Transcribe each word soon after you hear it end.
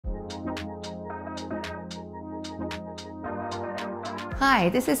Hi,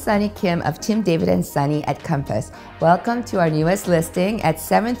 this is Sunny Kim of Tim David and Sunny at Compass. Welcome to our newest listing at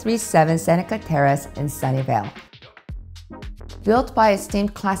 737 Seneca Terrace in Sunnyvale. Built by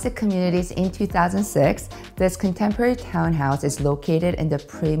esteemed classic communities in 2006, this contemporary townhouse is located in the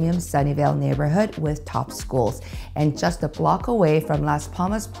premium Sunnyvale neighborhood with top schools and just a block away from Las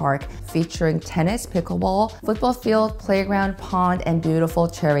Palmas Park, featuring tennis, pickleball, football field, playground, pond, and beautiful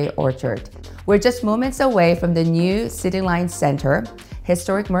cherry orchard. We're just moments away from the new CityLine Center,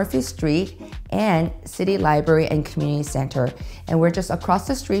 historic Murphy Street, and City Library and Community Center. And we're just across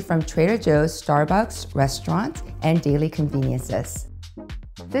the street from Trader Joe's, Starbucks, restaurants, and daily conveniences.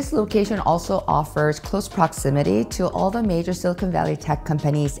 This location also offers close proximity to all the major Silicon Valley tech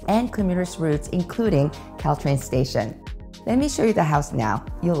companies and commuters' routes, including Caltrain Station. Let me show you the house now.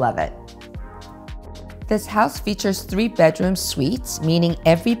 You'll love it. This house features 3-bedroom suites, meaning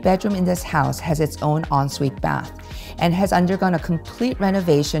every bedroom in this house has its own ensuite bath, and has undergone a complete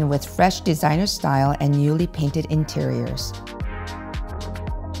renovation with fresh designer style and newly painted interiors.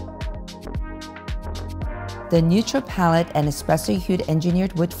 The neutral palette and espresso-hued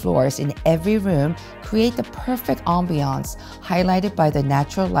engineered wood floors in every room create the perfect ambiance, highlighted by the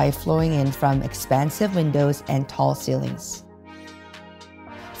natural light flowing in from expansive windows and tall ceilings.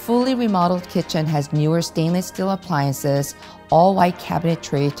 Fully remodeled kitchen has newer stainless steel appliances, all-white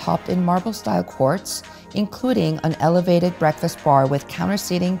cabinetry topped in marble-style quartz, including an elevated breakfast bar with counter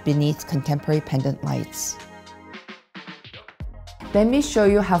seating beneath contemporary pendant lights. Let me show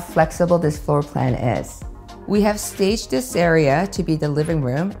you how flexible this floor plan is. We have staged this area to be the living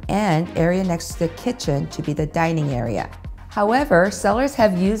room and area next to the kitchen to be the dining area. However, sellers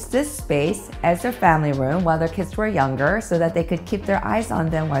have used this space as their family room while their kids were younger so that they could keep their eyes on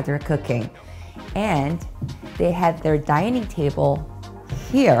them while they're cooking. And they had their dining table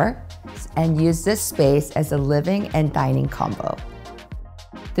here and used this space as a living and dining combo.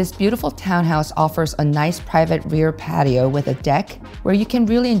 This beautiful townhouse offers a nice private rear patio with a deck where you can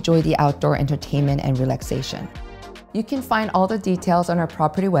really enjoy the outdoor entertainment and relaxation. You can find all the details on our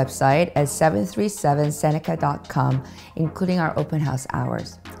property website at 737seneca.com, including our open house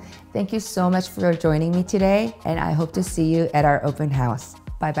hours. Thank you so much for joining me today, and I hope to see you at our open house.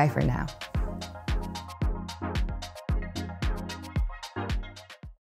 Bye-bye for now.